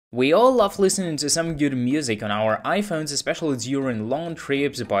We all love listening to some good music on our iPhones, especially during long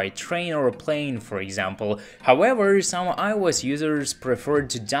trips by train or plane, for example. However, some iOS users prefer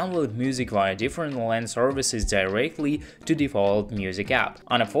to download music via different online services directly to default music app.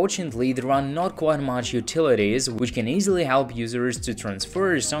 Unfortunately, there are not quite much utilities which can easily help users to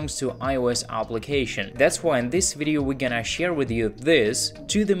transfer songs to iOS application. That's why in this video we're gonna share with you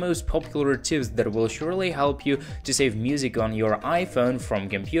two the most popular tips that will surely help you to save music on your iPhone from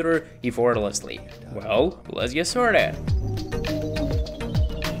computer effortlessly. Well, let's get started.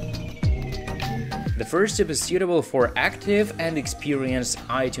 The first tip is suitable for active and experienced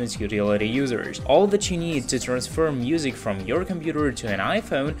iTunes utility users. All that you need to transfer music from your computer to an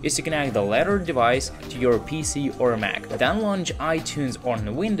iPhone is to connect the latter device to your PC or Mac. Then launch iTunes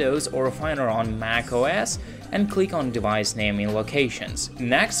on Windows or Finder on Mac OS and click on device name in locations.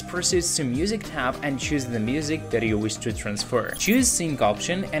 Next, proceed to Music tab and choose the music that you wish to transfer. Choose Sync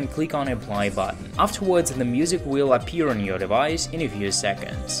option and click on Apply button. Afterwards, the music will appear on your device in a few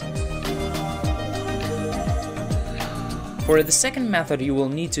seconds. For the second method, you will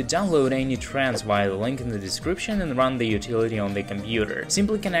need to download any tracks via the link in the description and run the utility on the computer.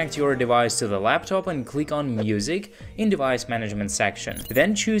 Simply connect your device to the laptop and click on Music in Device Management section.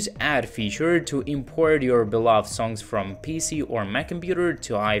 Then choose Add feature to import your beloved songs from PC or Mac computer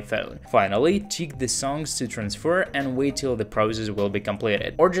to iPhone. Finally, tick the songs to transfer and wait till the process will be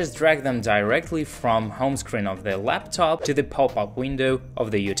completed. Or just drag them directly from home screen of the laptop to the pop-up window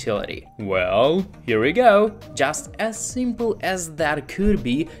of the utility. Well, here we go! Just as simple as that could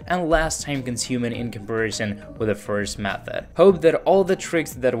be and less time consuming in comparison with the first method. Hope that all the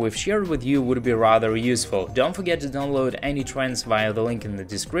tricks that we've shared with you would be rather useful. Don't forget to download any trends via the link in the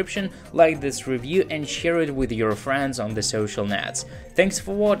description, like this review and share it with your friends on the social nets. Thanks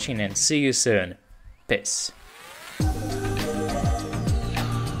for watching and see you soon. Peace.